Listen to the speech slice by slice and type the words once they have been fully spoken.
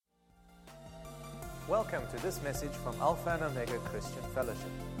Welcome to this message from Alpha and Omega Christian Fellowship.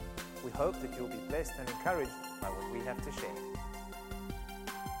 We hope that you'll be blessed and encouraged by what we have to share.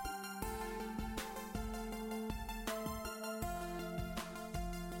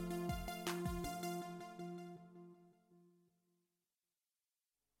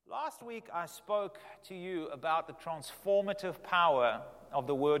 Last week I spoke to you about the transformative power of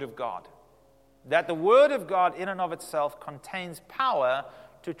the Word of God. That the Word of God in and of itself contains power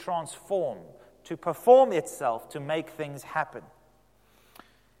to transform, to perform itself, to make things happen.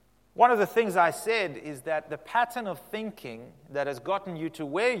 One of the things I said is that the pattern of thinking that has gotten you to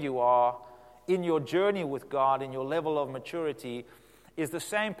where you are in your journey with God, in your level of maturity, is the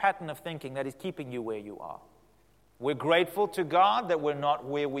same pattern of thinking that is keeping you where you are. We're grateful to God that we're not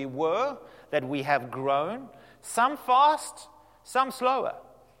where we were, that we have grown, some fast, some slower.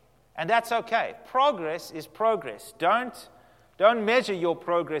 And that's okay. Progress is progress. Don't measure your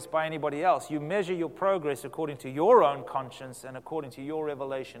progress by anybody else. You measure your progress according to your own conscience and according to your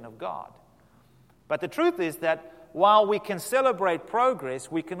revelation of God. But the truth is that while we can celebrate progress,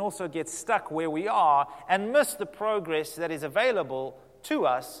 we can also get stuck where we are and miss the progress that is available to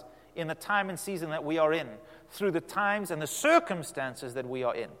us in the time and season that we are in, through the times and the circumstances that we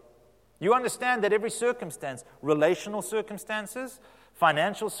are in. You understand that every circumstance, relational circumstances,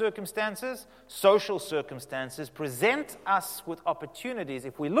 financial circumstances, social circumstances, present us with opportunities,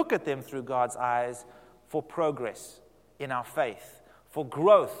 if we look at them through God's eyes, for progress in our faith, for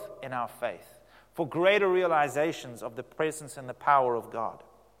growth in our faith, for greater realizations of the presence and the power of God.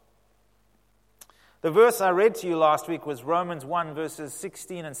 The verse I read to you last week was Romans 1, verses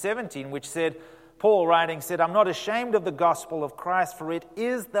 16 and 17, which said, Paul writing said, I'm not ashamed of the gospel of Christ, for it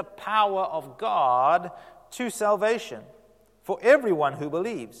is the power of God to salvation for everyone who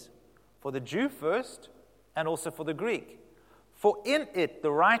believes, for the Jew first, and also for the Greek. For in it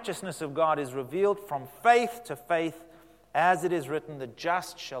the righteousness of God is revealed from faith to faith, as it is written, the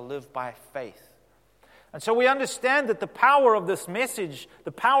just shall live by faith. And so we understand that the power of this message,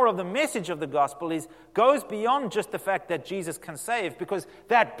 the power of the message of the gospel goes beyond just the fact that Jesus can save, because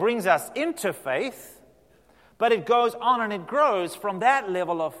that brings us into faith. But it goes on and it grows from that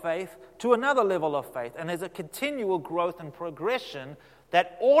level of faith to another level of faith. And there's a continual growth and progression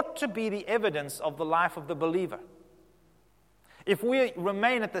that ought to be the evidence of the life of the believer. If we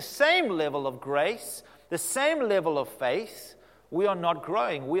remain at the same level of grace, the same level of faith, we are not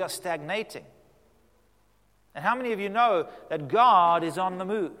growing, we are stagnating. And how many of you know that God is on the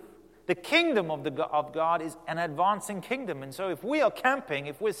move? The kingdom of God is an advancing kingdom. And so if we are camping,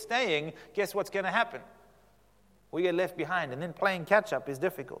 if we're staying, guess what's going to happen? We get left behind, and then playing catch-up is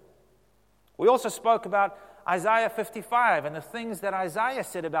difficult. We also spoke about Isaiah 55 and the things that Isaiah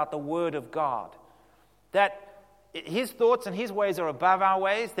said about the Word of God. That his thoughts and his ways are above our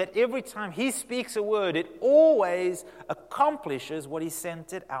ways, that every time he speaks a word, it always accomplishes what he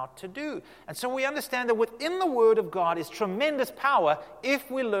sent it out to do. And so we understand that within the Word of God is tremendous power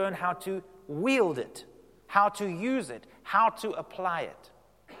if we learn how to wield it, how to use it, how to apply it.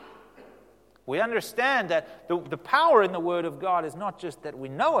 We understand that the power in the Word of God is not just that we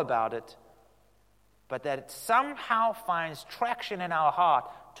know about it, but that it somehow finds traction in our heart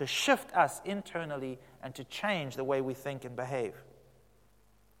to shift us internally and to change the way we think and behave.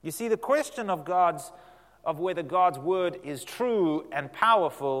 You see, the question of whether God's Word is true and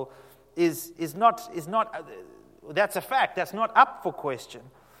powerful is not that's a fact. That's not up for question.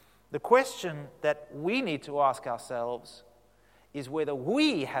 The question that we need to ask ourselves is whether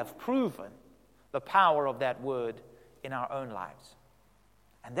we have proven the power of that word in our own lives.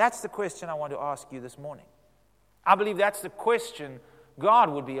 And that's the question I want to ask you this morning. I believe that's the question God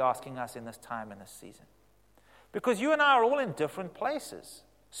would be asking us in this time and this season. Because you and I are all in different places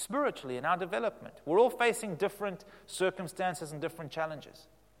spiritually in our development. We're all facing different circumstances and different challenges.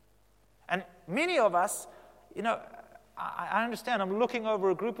 And many of us, I understand, I'm looking over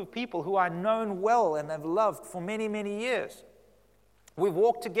a group of people who I've known well and have loved for many, many years. We've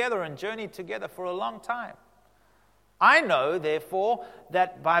walked together and journeyed together for a long time. I know, therefore,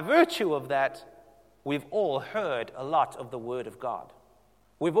 that by virtue of that, we've all heard a lot of the Word of God.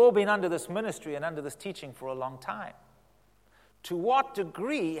 We've all been under this ministry and under this teaching for a long time. To what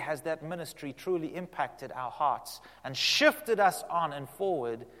degree has that ministry truly impacted our hearts and shifted us on and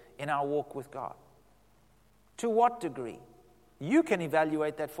forward in our walk with God? To what degree? You can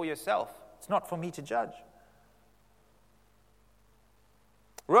evaluate that for yourself. It's not for me to judge.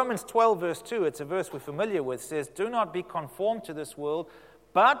 Romans 12, verse 2, it's a verse we're familiar with, says, do not be conformed to this world,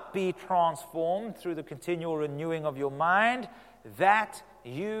 but be transformed through the continual renewing of your mind, that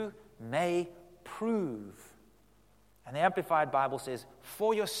you may prove. And the Amplified Bible says,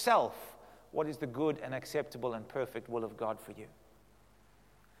 for yourself, what is the good and acceptable and perfect will of God for you.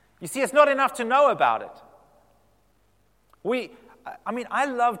 You see, it's not enough to know about it. I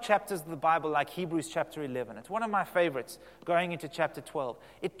love chapters of the Bible like Hebrews chapter 11. It's one of my favorites going into chapter 12.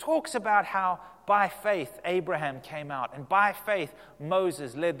 It talks about how by faith Abraham came out, and by faith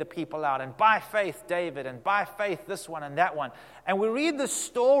Moses led the people out, and by faith David, and by faith this one and that one. And we read the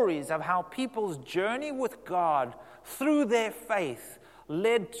stories of how people's journey with God through their faith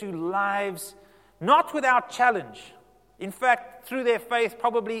led to lives not without challenge. In fact, through their faith,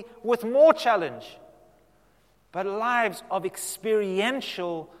 probably with more challenge. But lives of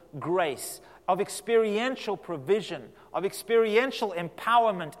experiential grace, of experiential provision, of experiential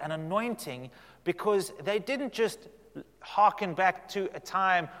empowerment and anointing, because they didn't just hearken back to a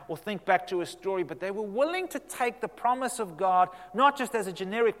time or think back to a story, but they were willing to take the promise of God, not just as a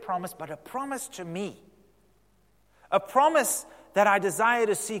generic promise, but a promise to me. A promise that I desire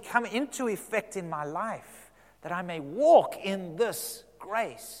to see come into effect in my life, that I may walk in this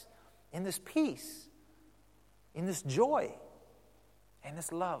grace, in this peace, in this joy, in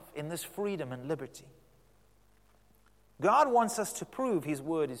this love, in this freedom and liberty. God wants us to prove His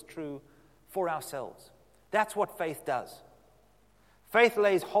word is true for ourselves. That's what faith does. Faith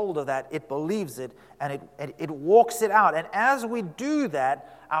lays hold of that, it believes it, and it walks it out. And as we do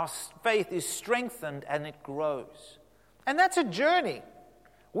that, our faith is strengthened and it grows. And that's a journey.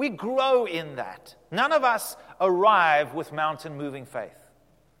 We grow in that. None of us arrive with mountain-moving faith.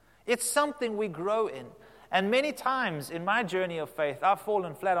 It's something we grow in. And many times in my journey of faith, I've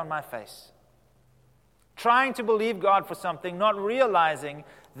fallen flat on my face, trying to believe God for something, not realizing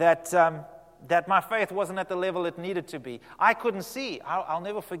that my faith wasn't at the level it needed to be. I couldn't see. I'll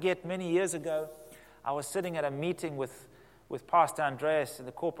never forget, many years ago, I was sitting at a meeting with Pastor Andreas in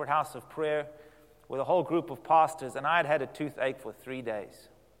the corporate house of prayer with a whole group of pastors, and I had had a toothache for 3 days.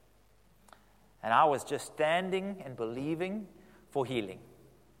 And I was just standing and believing for healing.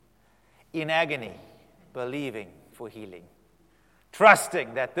 In agony, believing for healing.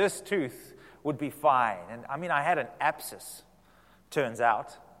 Trusting that this tooth would be fine. And I had an abscess, turns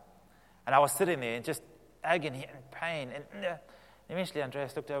out. And I was sitting there in just agony and pain. And eventually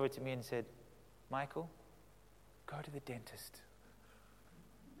Andreas looked over to me and said, "Michael, go to the dentist."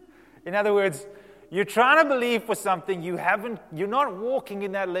 In other words, you're trying to believe for something you're not walking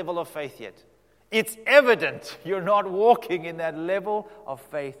in that level of faith yet. It's evident you're not walking in that level of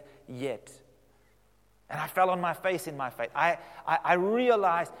faith yet. And I fell on my face in my faith. I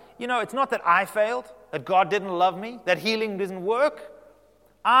realized, it's not that I failed, that God didn't love me, that healing didn't work.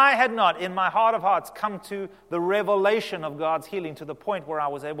 I had not, in my heart of hearts, come to the revelation of God's healing to the point where I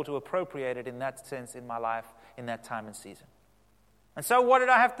was able to appropriate it in that sense in my life, in that time and season. And so what did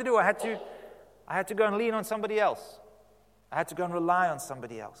I have to do? I had to go and lean on somebody else. I had to go and rely on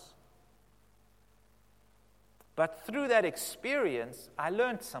somebody else. But through that experience, I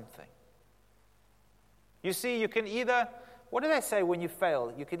learned something. You see, you can either, what do they say when you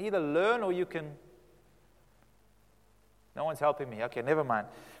fail? You can either learn or you can... No one's helping me. Okay, never mind.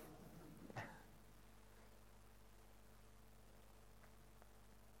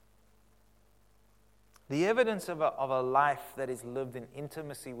 The evidence of a life that is lived in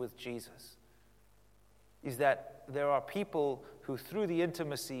intimacy with Jesus is that there are people who, through the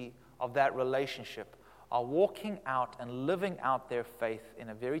intimacy of that relationship, are walking out and living out their faith in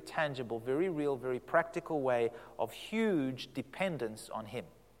a very tangible, very real, very practical way of huge dependence on Him.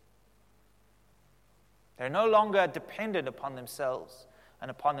 They're no longer dependent upon themselves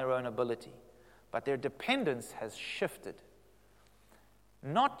and upon their own ability, but their dependence has shifted.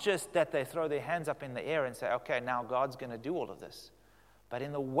 Not just that they throw their hands up in the air and say, okay, now God's going to do all of this, but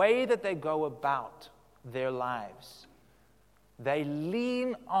in the way that they go about their lives, they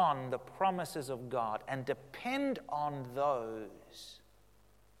lean on the promises of God and depend on those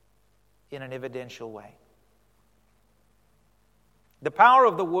in an evidential way. The power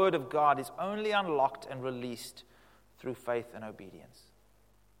of the Word of God is only unlocked and released through faith and obedience.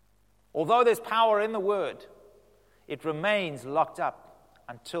 Although there's power in the Word, it remains locked up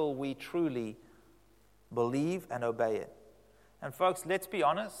until we truly believe and obey it. And folks, let's be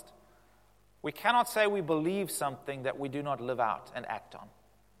honest. We cannot say we believe something that we do not live out and act on.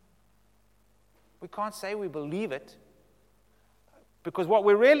 We can't say we believe it. Because what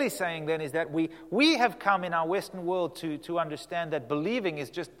we're really saying then is that we have come in our Western world to understand that believing is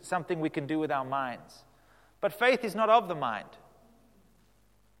just something we can do with our minds. But faith is not of the mind.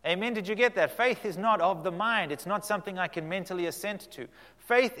 Amen? Did you get that? Faith is not of the mind. It's not something I can mentally assent to.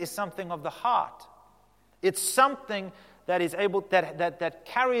 Faith is something of the heart. It's something that is able that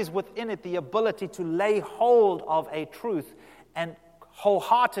carries within it the ability to lay hold of a truth and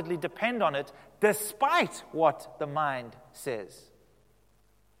wholeheartedly depend on it despite what the mind says.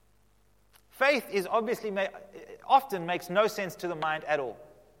 Faith is obviously often makes no sense to the mind at all.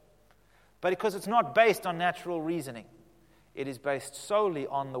 But because it's not based on natural reasoning, it is based solely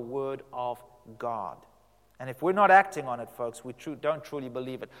on the Word of God. And if we're not acting on it, folks, we don't truly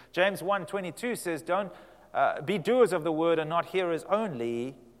believe it. James 1:22 says, don't be doers of the Word and not hearers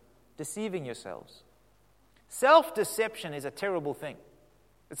only, deceiving yourselves. Self-deception is a terrible thing.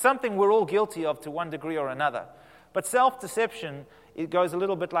 It's something we're all guilty of to one degree or another. But self-deception, it goes a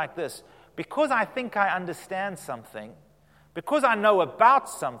little bit like this. Because I think I understand something, because I know about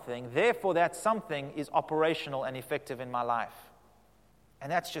something, therefore that something is operational and effective in my life.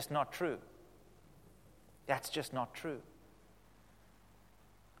 And that's just not true. That's just not true.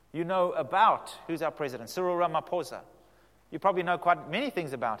 You know about, who's our president? Cyril Ramaphosa. You probably know quite many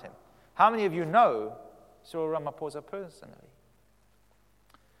things about him. How many of you know Cyril Ramaphosa personally?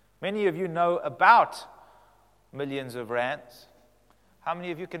 Many of you know about millions of rands. How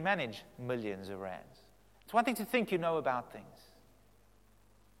many of you can manage millions of rands? It's one thing to think you know about things,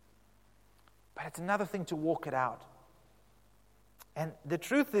 but it's another thing to walk it out. And the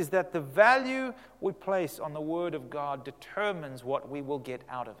truth is that the value we place on the Word of God determines what we will get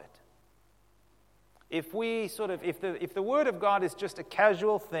out of it. If the Word of God is just a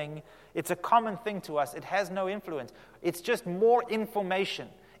casual thing, it's a common thing to us, it has no influence. It's just more information.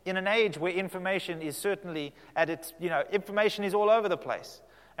 In an age where information is certainly at its, information is all over the place.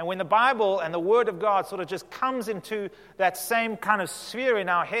 And when the Bible and the Word of God sort of just comes into that same kind of sphere in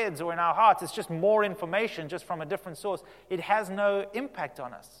our heads or in our hearts, it's just more information just from a different source. It has no impact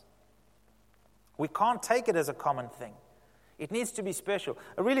on us. We can't take it as a common thing. It needs to be special.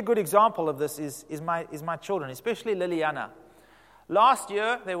 A really good example of this is my children, especially Liliana. Last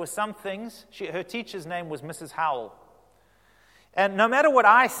year, there were some things. Her teacher's name was Mrs. Howell. And no matter what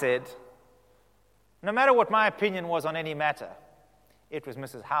I said, no matter what my opinion was on any matter, it was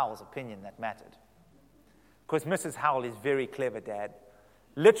Mrs. Howell's opinion that mattered. Because Mrs. Howell is very clever, Dad.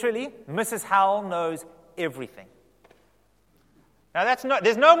 Literally, Mrs. Howell knows everything. Now,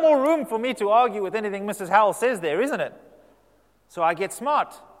 there's no more room for me to argue with anything Mrs. Howell says there, isn't it? So I get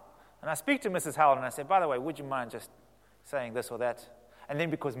smart, and I speak to Mrs. Howell, and I say, by the way, would you mind just saying this or that? And then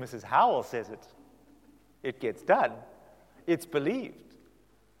because Mrs. Howell says it, it gets done. It's believed.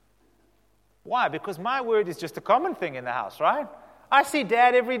 Why? Because my word is just a common thing in the house, right? I see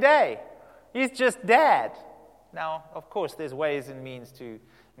Dad every day. He's just Dad. Now, of course, there's ways and means to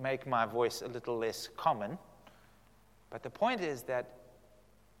make my voice a little less common. But the point is that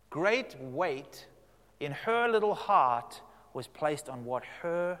great weight in her little heart was placed on what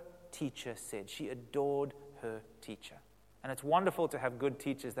her teacher said. She adored her teacher. And it's wonderful to have good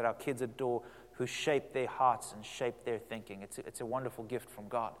teachers that our kids adore who shape their hearts and shape their thinking. It's a wonderful gift from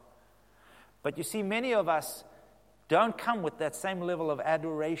God. But you see, many of us don't come with that same level of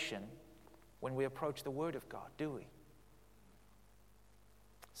adoration when we approach the Word of God, do we?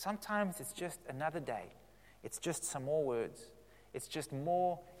 Sometimes it's just another day. It's just some more words. It's just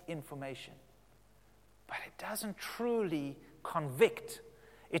more information. But it doesn't truly convict.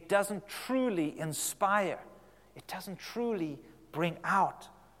 It doesn't truly inspire. It doesn't truly bring out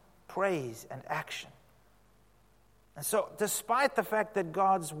praise and action. And so, despite the fact that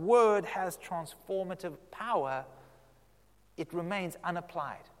God's Word has transformative power, it remains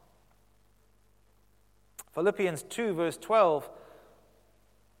unapplied. Philippians 2, verse 12,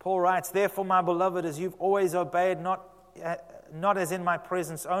 Paul writes, "Therefore, my beloved, as you've always obeyed, not as in my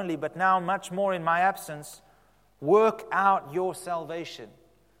presence only, but now much more in my absence, work out your salvation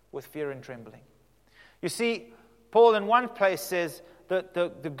with fear and trembling." You see, Paul in one place says that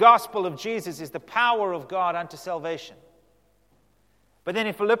the gospel of Jesus is the power of God unto salvation. But then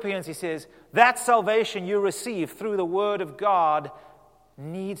in Philippians he says, that salvation you receive through the Word of God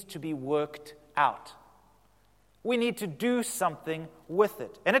needs to be worked out. We need to do something with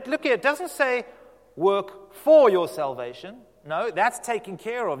it. And it doesn't say work for your salvation. No, that's taken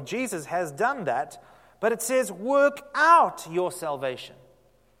care of. Jesus has done that. But it says work out your salvation.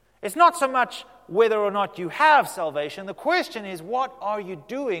 It's not so much whether or not you have salvation. The question is, what are you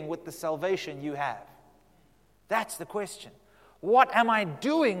doing with the salvation you have? That's the question. What am I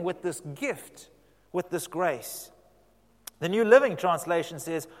doing with this gift, with this grace? The New Living Translation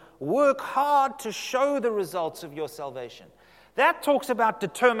says, work hard to show the results of your salvation. That talks about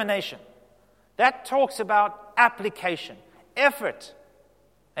determination. That talks about application, effort.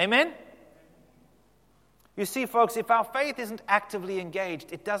 Amen? You see, folks, if our faith isn't actively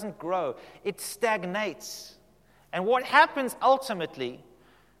engaged, it doesn't grow. It stagnates. And what happens ultimately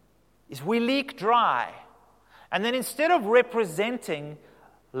is we leak dry. And then instead of representing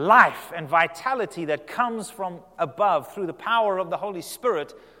life and vitality that comes from above through the power of the Holy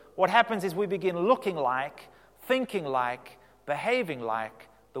Spirit, what happens is we begin looking like, thinking like, behaving like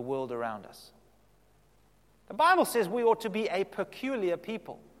the world around us. The Bible says we ought to be a peculiar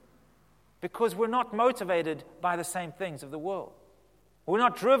people because we're not motivated by the same things of the world. We're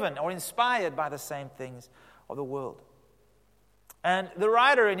not driven or inspired by the same things of the world. And the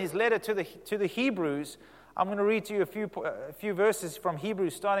writer in his letter to the Hebrews, I'm going to read to you a few verses from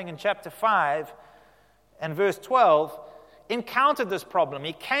Hebrews starting in chapter 5 and verse 12, encountered this problem.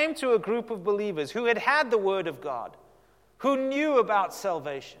 He came to a group of believers who had the Word of God, who knew about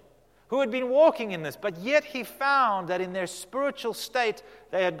salvation, who had been walking in this, but yet he found that in their spiritual state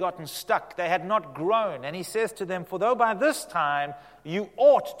they had gotten stuck, they had not grown. And he says to them, "For though by this time you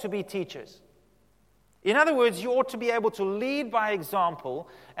ought to be teachers." In other words, you ought to be able to lead by example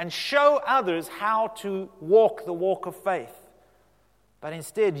and show others how to walk the walk of faith. But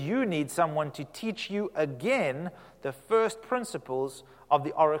instead, you need someone to teach you again the first principles of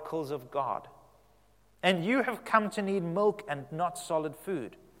the oracles of God. And you have come to need milk and not solid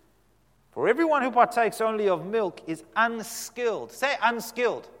food. For everyone who partakes only of milk is unskilled. Say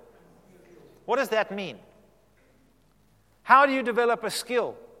unskilled. What does that mean? How do you develop a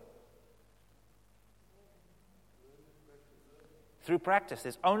skill? Through practice.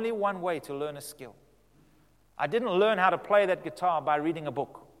 There's only one way to learn a skill. I didn't learn how to play that guitar by reading a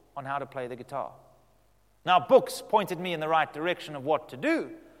book on how to play the guitar. Now, books pointed me in the right direction of what to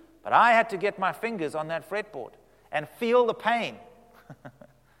do, but I had to get my fingers on that fretboard and feel the pain.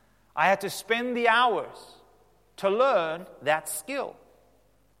 I had to spend the hours to learn that skill.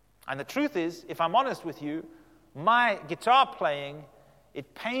 And the truth is, if I'm honest with you, my guitar playing,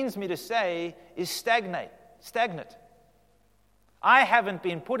 it pains me to say, is stagnant. I haven't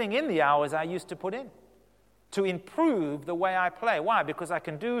been putting in the hours I used to put in to improve the way I play. Why? Because I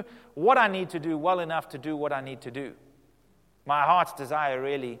can do what I need to do well enough to do what I need to do. My heart's desire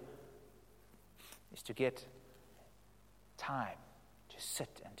really is to get time to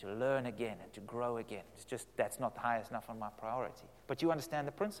sit and to learn again and to grow again. It's just that's not highest enough on my priority. But you understand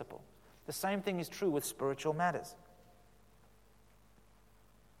the principle. The same thing is true with spiritual matters.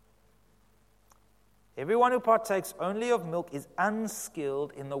 Everyone who partakes only of milk is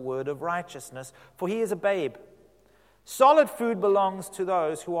unskilled in the word of righteousness, for he is a babe. Solid food belongs to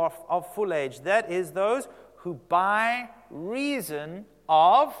those who are of full age, that is, those who by reason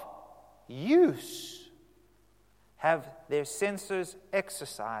of use have their senses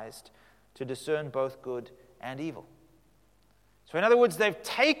exercised to discern both good and evil. So in other words, they've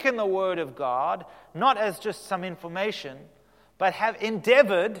taken the word of God, not as just some information, but have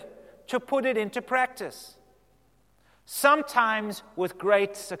endeavored to put it into practice. Sometimes with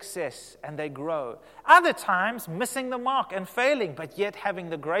great success, and they grow. Other times missing the mark and failing, but yet having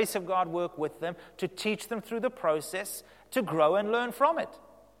the grace of God work with them to teach them through the process to grow and learn from it.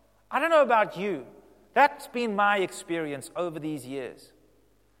 I don't know about you. That's been my experience over these years.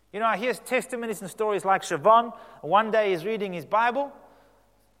 You know, I hear testimonies and stories like Siobhan. One day he's reading his Bible.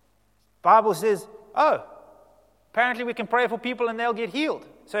 Bible says, apparently we can pray for people and they'll get healed.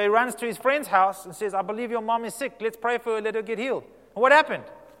 So he runs to his friend's house and says, "I believe your mom is sick. Let's pray for her, let her get healed." And what happened?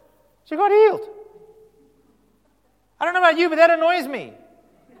 She got healed. I don't know about you, but that annoys me.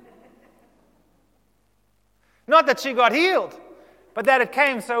 Not that she got healed, but that it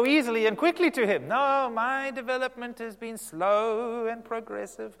came so easily and quickly to him. No, my development has been slow and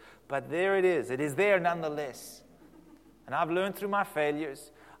progressive, but there it is. It is there nonetheless. And I've learned through my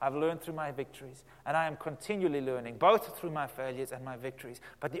failures. I've learned through my victories, and I am continually learning, both through my failures and my victories.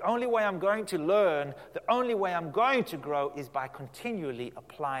 But the only way I'm going to learn, the only way I'm going to grow is by continually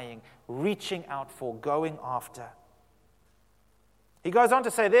applying, reaching out for, going after. He goes on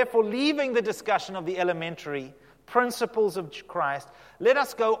to say, therefore, leaving the discussion of the elementary principles of Christ, let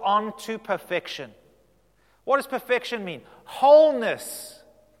us go on to perfection. What does perfection mean? Wholeness,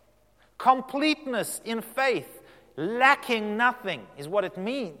 completeness in faith. Lacking nothing is what it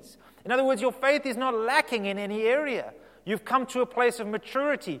means. In other words, your faith is not lacking in any area. You've come to a place of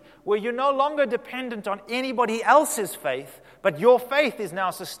maturity where you're no longer dependent on anybody else's faith, but your faith is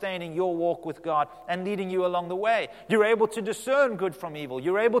now sustaining your walk with God and leading you along the way. You're able to discern good from evil.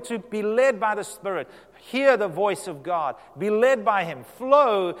 You're able to be led by the Spirit, hear the voice of God, be led by Him,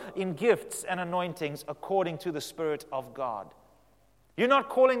 flow in gifts and anointings according to the Spirit of God. You're not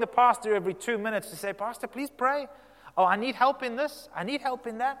calling the pastor every 2 minutes to say, "Pastor, please pray. Oh, I need help in this. I need help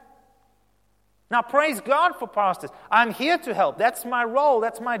in that." Now, praise God for pastors. I'm here to help. That's my role.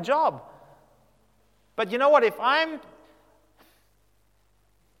 That's my job. But you know what?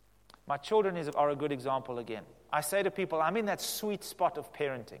 My children are a good example again. I say to people, I'm in that sweet spot of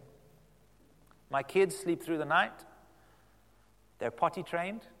parenting. My kids sleep through the night. They're potty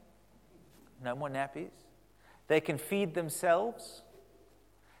trained. No more nappies. They can feed themselves.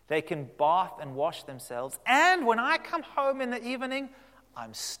 They can bath and wash themselves. And when I come home in the evening,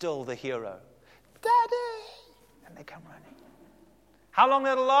 I'm still the hero. Daddy! And they come running. How long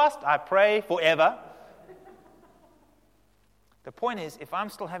that'll last? I pray forever. The point is, if I'm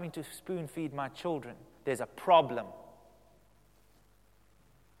still having to spoon feed my children, there's a problem.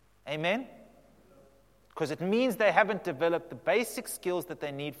 Amen? Because it means they haven't developed the basic skills that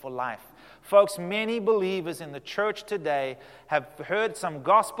they need for life. Folks, many believers in the church today have heard some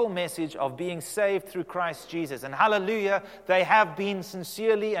gospel message of being saved through Christ Jesus. And hallelujah, they have been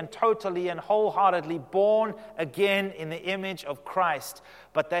sincerely and totally and wholeheartedly born again in the image of Christ.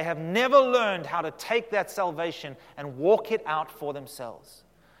 But they have never learned how to take that salvation and walk it out for themselves.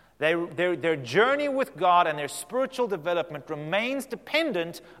 Their journey with God and their spiritual development remains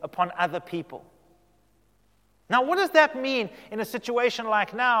dependent upon other people. Now, what does that mean in a situation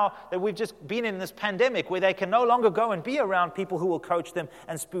like now that we've just been in this pandemic where they can no longer go and be around people who will coach them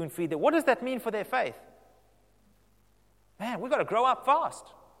and spoon feed them? What does that mean for their faith? Man, we've got to grow up fast.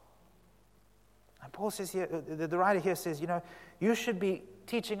 And Paul says here, the writer here says, you should be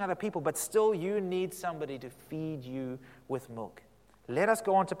teaching other people, but still you need somebody to feed you with milk. Let us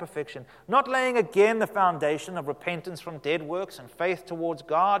go on to perfection, not laying again the foundation of repentance from dead works and faith towards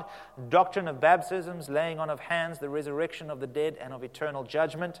God, doctrine of baptisms, laying on of hands, the resurrection of the dead, and of eternal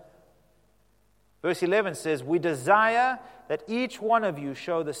judgment. Verse 11 says, we desire that each one of you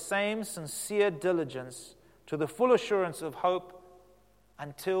show the same sincere diligence to the full assurance of hope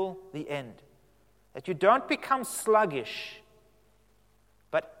until the end, that you don't become sluggish,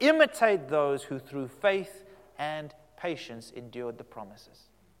 but imitate those who through faith and patience inherit the promises.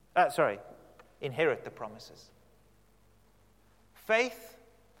 Faith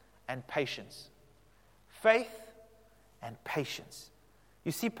and patience. Faith and patience.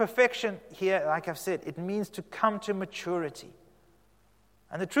 You see, perfection here, like I've said, it means to come to maturity.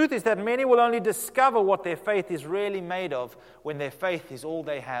 And the truth is that many will only discover what their faith is really made of when their faith is all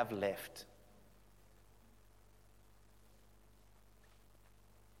they have left.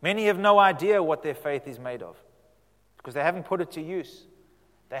 Many have no idea what their faith is made of, because they haven't put it to use.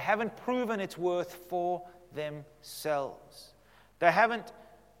 They haven't proven its worth for themselves. They haven't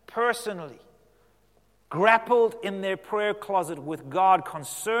personally grappled in their prayer closet with God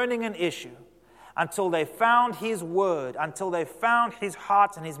concerning an issue until they found His Word, until they found His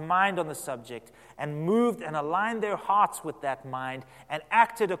heart and His mind on the subject, and moved and aligned their hearts with that mind and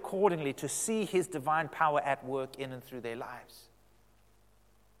acted accordingly to see His divine power at work in and through their lives.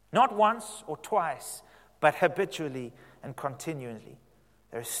 Not once or twice, but habitually and continually.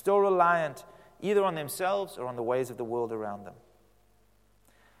 They're still reliant either on themselves or on the ways of the world around them.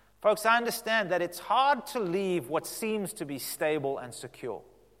 Folks, I understand that it's hard to leave what seems to be stable and secure.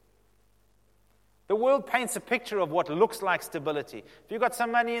 The world paints a picture of what looks like stability. If you've got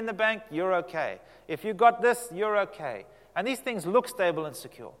some money in the bank, you're okay. If you've got this, you're okay. And these things look stable and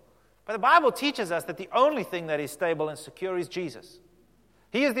secure. But the Bible teaches us that the only thing that is stable and secure is Jesus.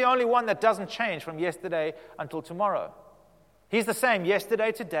 He is the only one that doesn't change from yesterday until tomorrow. He's the same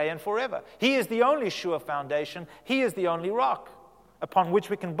yesterday, today, and forever. He is the only sure foundation. He is the only rock upon which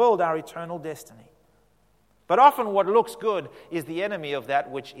we can build our eternal destiny. But often what looks good is the enemy of that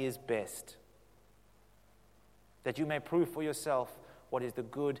which is best, that you may prove for yourself what is the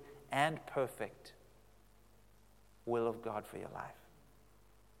good and perfect will of God for your life.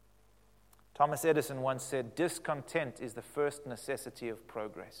 Thomas Edison once said, discontent is the first necessity of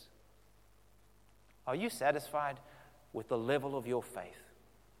progress. Are you satisfied with the level of your faith?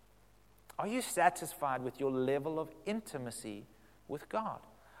 Are you satisfied with your level of intimacy with God?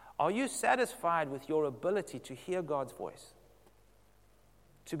 Are you satisfied with your ability to hear God's voice,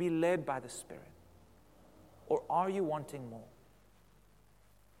 to be led by the Spirit? Or are you wanting more?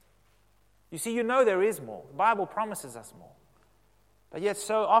 You see, there is more. The Bible promises us more. But yet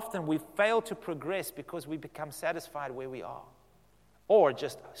so often we fail to progress because we become satisfied where we are. Or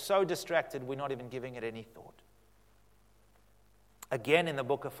just so distracted we're not even giving it any thought. Again in the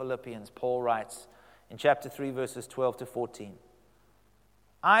book of Philippians, Paul writes in chapter 3, verses 12 to 14,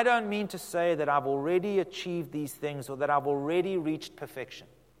 I don't mean to say that I've already achieved these things or that I've already reached perfection.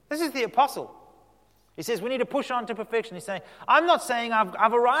 This is the apostle. He says we need to push on to perfection. He's saying, I'm not saying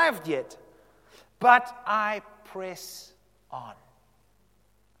I've arrived yet, but I press on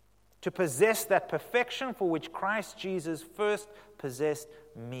to possess that perfection for which Christ Jesus first possessed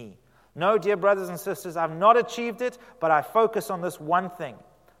me. No, dear brothers and sisters, I've not achieved it, but I focus on this one thing.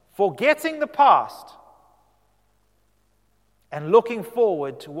 Forgetting the past, And looking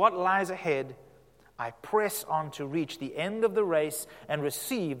forward to what lies ahead, I press on to reach the end of the race and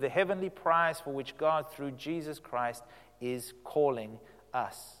receive the heavenly prize for which God, through Jesus Christ, is calling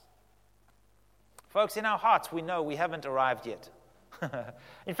us. Folks, in our hearts, we know we haven't arrived yet.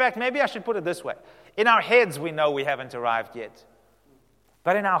 In fact, maybe I should put it this way. In our heads, we know we haven't arrived yet.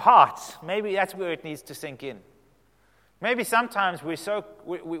 But in our hearts, maybe that's where it needs to sink in. Maybe sometimes we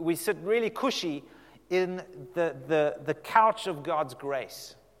sit really cushy in the couch of God's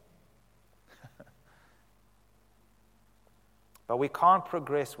grace. But we can't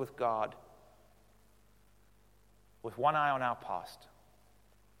progress with God with one eye on our past.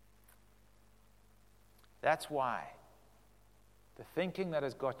 That's why the thinking that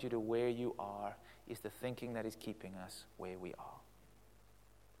has got you to where you are is the thinking that is keeping us where we are.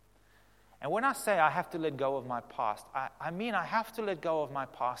 And when I say I have to let go of my past, I mean I have to let go of my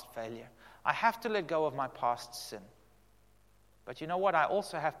past failure. I have to let go of my past sin. But you know what? I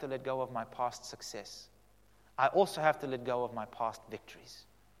also have to let go of my past success. I also have to let go of my past victories.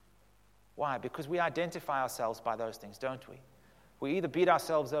 Why? Because we identify ourselves by those things, don't we? We either beat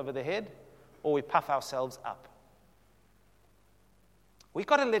ourselves over the head or we puff ourselves up. We've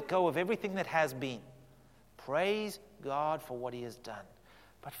got to let go of everything that has been. Praise God for what He has done.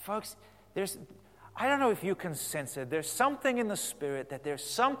 But folks, I don't know if you can sense it. There's something in the Spirit that there's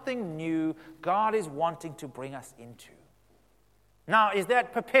something new God is wanting to bring us into. Now, is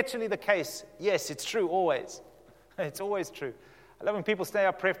that perpetually the case? Yes, it's true, always. It's always true. I love when people stay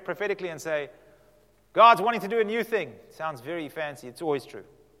up prophetically and say, God's wanting to do a new thing. Sounds very fancy. It's always true.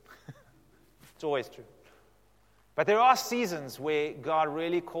 It's always true. But there are seasons where God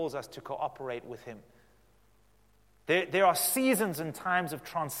really calls us to cooperate with Him. There are seasons and times of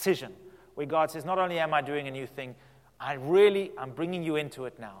transition where God says, not only am I doing a new thing, I'm bringing you into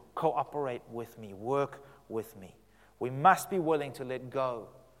it now. Cooperate with me. Work with me. We must be willing to let go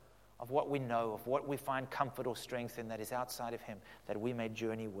of what we know, of what we find comfort or strength in that is outside of Him, that we may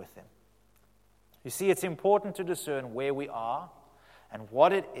journey with Him. You see, it's important to discern where we are and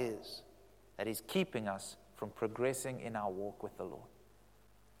what it is that is keeping us from progressing in our walk with the Lord.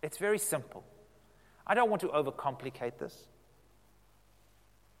 It's very simple. I don't want to overcomplicate this.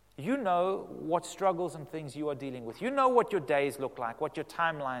 You know what struggles and things you are dealing with. You know what your days look like, what your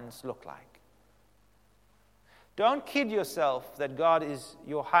timelines look like. Don't kid yourself that God is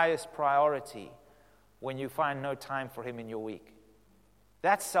your highest priority when you find no time for Him in your week.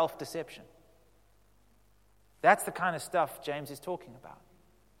 That's self-deception. That's the kind of stuff James is talking about.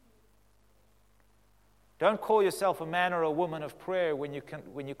 Don't call yourself a man or a woman of prayer when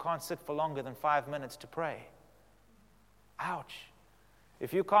you can't sit for longer than 5 minutes to pray. Ouch.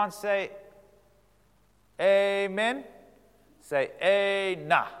 If you can't say amen, say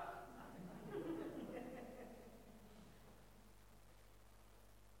nah.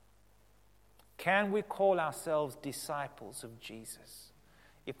 Can we call ourselves disciples of Jesus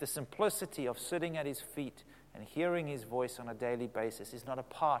if the simplicity of sitting at His feet and hearing His voice on a daily basis is not a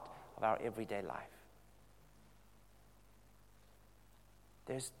part of our everyday life?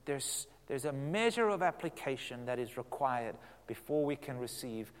 There's a measure of application that is required before we can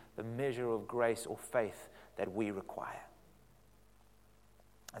receive the measure of grace or faith that we require.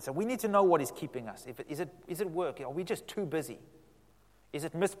 And so we need to know what is keeping us. Is it work? Are we just too busy? Is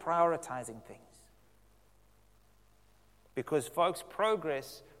it misprioritizing things? Because, folks,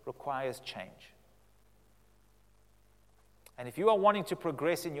 progress requires change. And if you are wanting to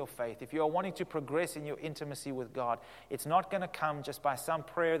progress in your faith, if you are wanting to progress in your intimacy with God, it's not going to come just by some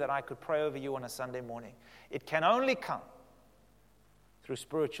prayer that I could pray over you on a Sunday morning. It can only come through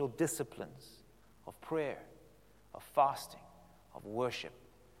spiritual disciplines of prayer, of fasting, of worship,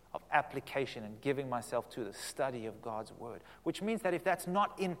 of application and giving myself to the study of God's Word. Which means that if that's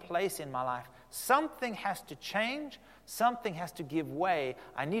not in place in my life, something has to change, something has to give way.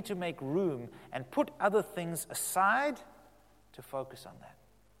 I need to make room and put other things aside to focus on that.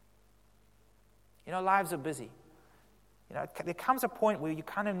 You know, lives are busy. You know, there comes a point where you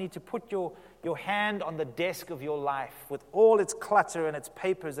kind of need to put your hand on the desk of your life with all its clutter and its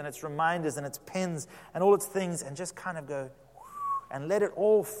papers and its reminders and its pens and all its things and just kind of go and let it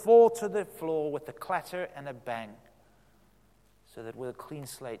all fall to the floor with a clatter and a bang so that with a clean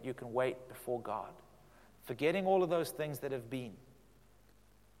slate you can wait before God, forgetting all of those things that have been,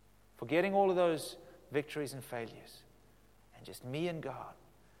 forgetting all of those victories and failures, and just me and God,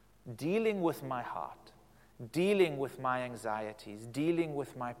 dealing with my heart, dealing with my anxieties, dealing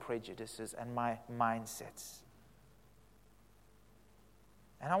with my prejudices and my mindsets.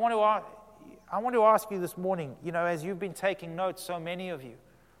 And I want to ask you this morning, you know, as you've been taking notes, so many of you,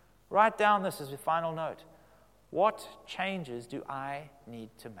 write down this as a final note. What changes do I need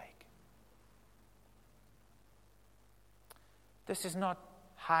to make? This is not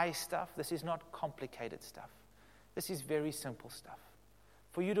high stuff. This is not complicated stuff. This is very simple stuff.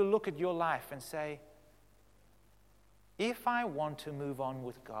 For you to look at your life and say, if I want to move on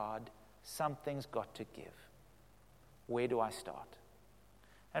with God, something's got to give. Where do I start?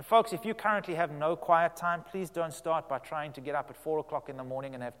 And folks, if you currently have no quiet time, please don't start by trying to get up at 4 o'clock in the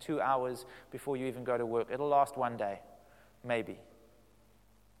morning and have 2 hours before you even go to work. It'll last one day, maybe.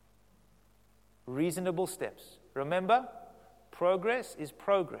 Reasonable steps. Remember, progress is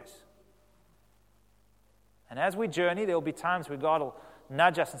progress. And as we journey, there will be times where God will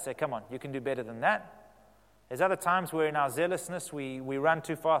nudge us and say, come on, you can do better than that. There's other times where in our zealousness we run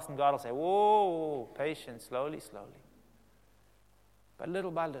too fast and God will say, whoa, patience, slowly, slowly. But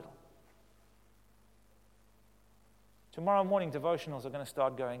little by little. Tomorrow morning, devotionals are going to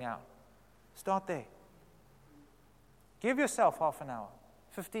start going out. Start there. Give yourself half an hour,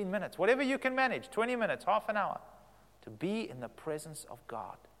 15 minutes, whatever you can manage, 20 minutes, half an hour, to be in the presence of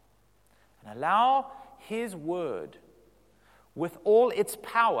God. And allow His Word, with all its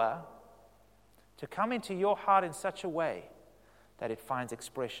power, to come into your heart in such a way that it finds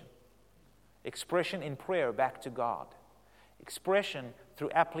expression. Expression in prayer back to God. Expression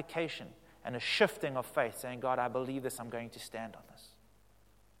through application and a shifting of faith, saying, God, I believe this, I'm going to stand on this.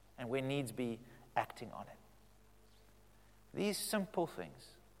 And where needs be, acting on it. These simple things,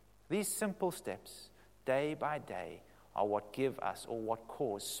 these simple steps, day by day, are what give us or what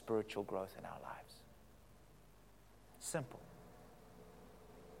cause spiritual growth in our lives. Simple.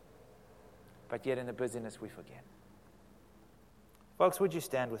 But yet in the busyness we forget. Folks, would you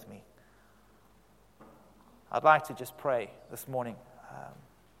stand with me? I'd like to just pray this morning.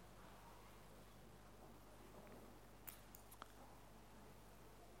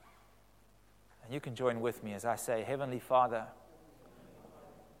 And you can join with me as I say, Heavenly Father,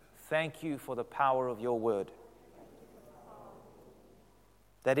 thank you for the power of your word.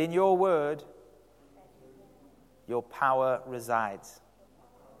 That in your word, your power resides.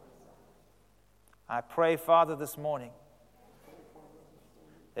 I pray, Father, this morning,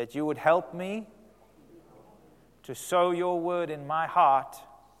 that you would help me to sow your word in my heart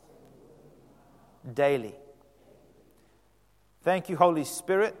daily. Thank you, Holy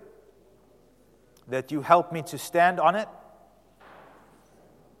Spirit, that you help me to stand on it,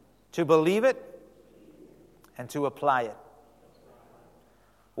 to believe it, and to apply it.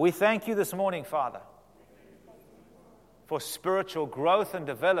 We thank you this morning, Father, for spiritual growth and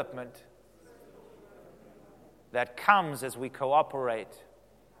development that comes as we cooperate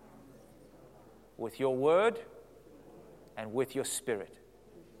with your word and with your spirit.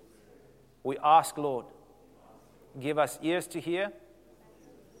 We ask, Lord, give us ears to hear,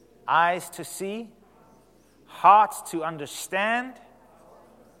 eyes to see, hearts to understand,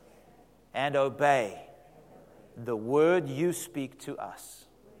 and obey the word you speak to us.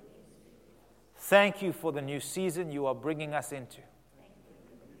 Thank you for the new season you are bringing us into.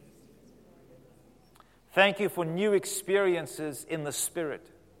 Thank you for new experiences in the Spirit.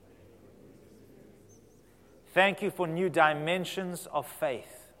 Thank you for new dimensions of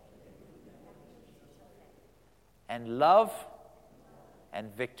faith and love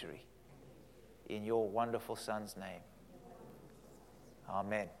and victory in your wonderful Son's name.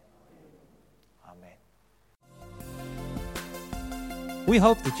 Amen. Amen. We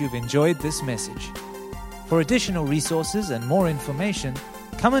hope that you've enjoyed this message. For additional resources and more information,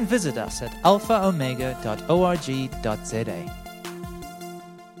 come and visit us at alphaomega.org.za.